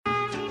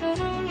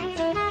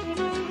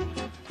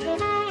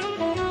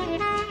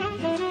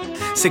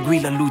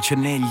Segui la luce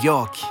negli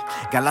occhi,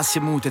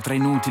 galassie mute tra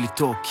inutili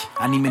tocchi,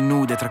 anime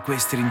nude tra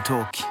questi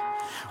rintocchi,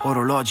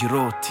 orologi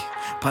rotti,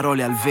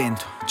 parole al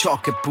vento,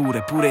 ciocche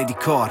pure di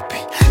corpi.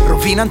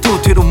 Rovinano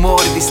tutti i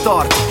rumori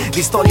distorti,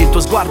 distogli il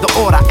tuo sguardo,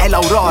 ora è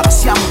l'aurora,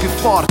 siamo più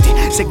forti.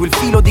 Segui il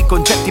filo di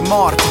concetti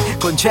morti,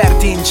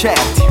 concerti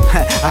incerti,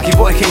 a chi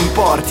vuoi che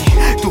importi?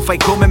 Tu fai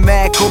come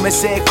me, come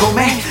se,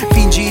 come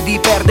fingi di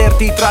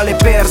perderti tra le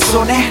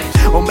persone.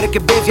 Ombre che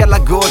bevi alla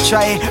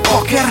goccia e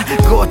poker,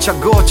 goccia a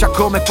goccia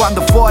come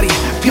quando fuori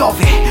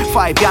piove.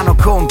 Fai piano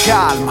con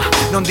calma,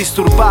 non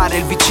disturbare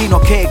il vicino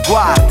che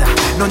guarda,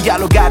 non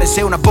dialogare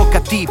se una bocca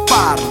ti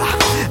parla,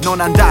 non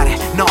andare,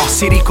 no,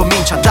 si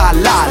ricomincia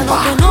dall'alba.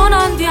 Stanotte non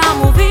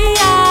andiamo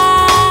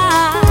via,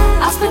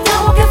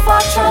 aspettiamo che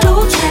faccia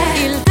luce,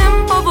 il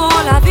tempo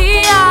vola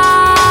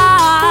via,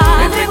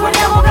 mentre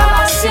guardiamo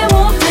galassie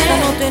mute.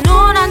 Stanotte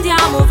non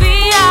andiamo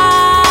via,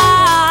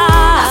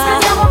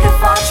 aspettiamo che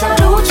faccia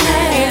luce,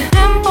 il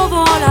tempo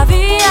vola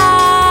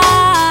via,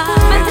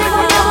 mentre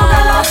guardiamo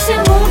galassie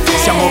mute.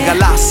 Siamo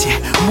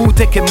galassie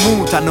mute che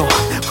mutano,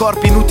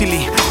 corpi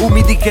inutili,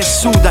 umidi che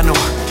sudano,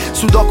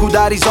 sudoku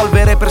da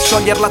risolvere per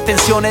sciogliere la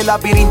tensione,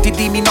 labirinti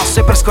di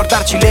minosse per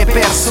scordarci le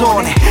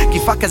persone. Chi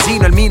fa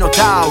casino è il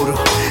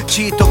minotauro,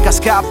 ci tocca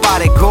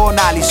scappare con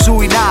ali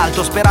su in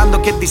alto, sperando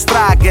che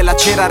distragga e la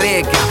cera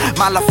regga,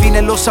 ma alla fine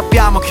lo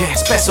sappiamo che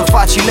spesso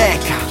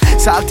facilecca.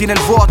 Salti nel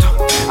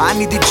vuoto,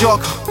 anni di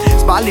gioco,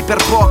 sballi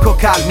per poco,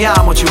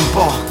 calmiamoci un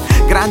po'.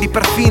 Grandi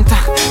per finta,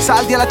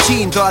 saldi alla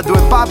cintola, due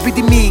babbi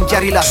di minchia,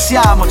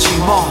 rilassiamoci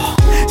mo'.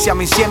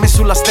 Siamo insieme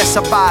sulla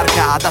stessa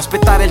barca, ad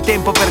aspettare il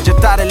tempo per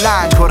gettare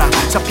l'ancora.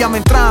 Sappiamo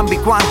entrambi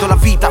quanto la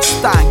vita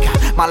stanca,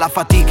 ma la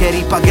fatica è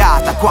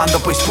ripagata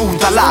quando poi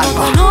spunta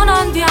l'alba. Non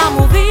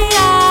andiamo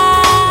via,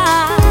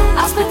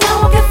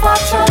 aspettiamo che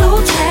faccia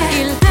luce,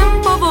 il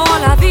tempo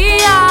vola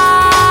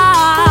via,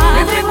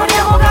 mentre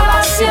guardiamo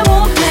galassie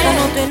mute.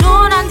 Stanotte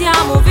non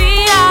andiamo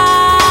via,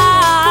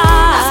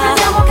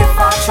 aspettiamo che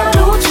faccia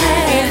luce,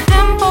 il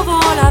tempo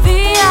vola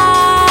via,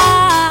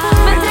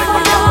 mentre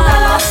guardiamo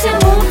galassie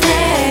mute.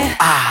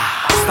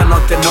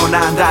 Stanotte non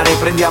andare,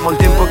 prendiamo il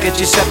tempo che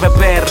ci serve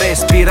per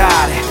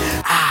respirare.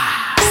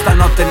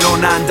 Stanotte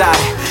non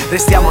andare,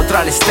 restiamo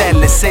tra le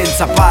stelle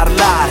senza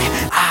parlare.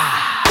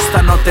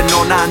 Stanotte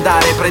non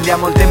andare,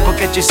 prendiamo il tempo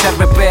che ci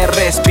serve per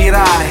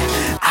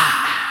respirare.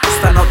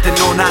 Stanotte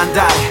non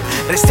andare,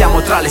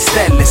 restiamo tra le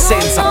stelle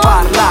senza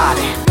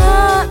parlare.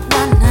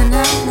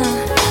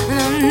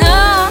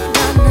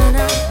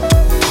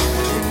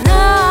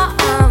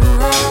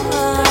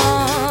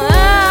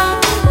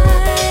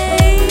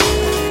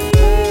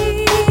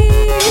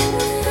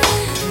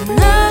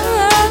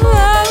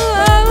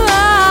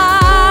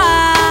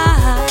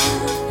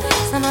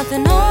 Stanotte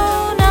no.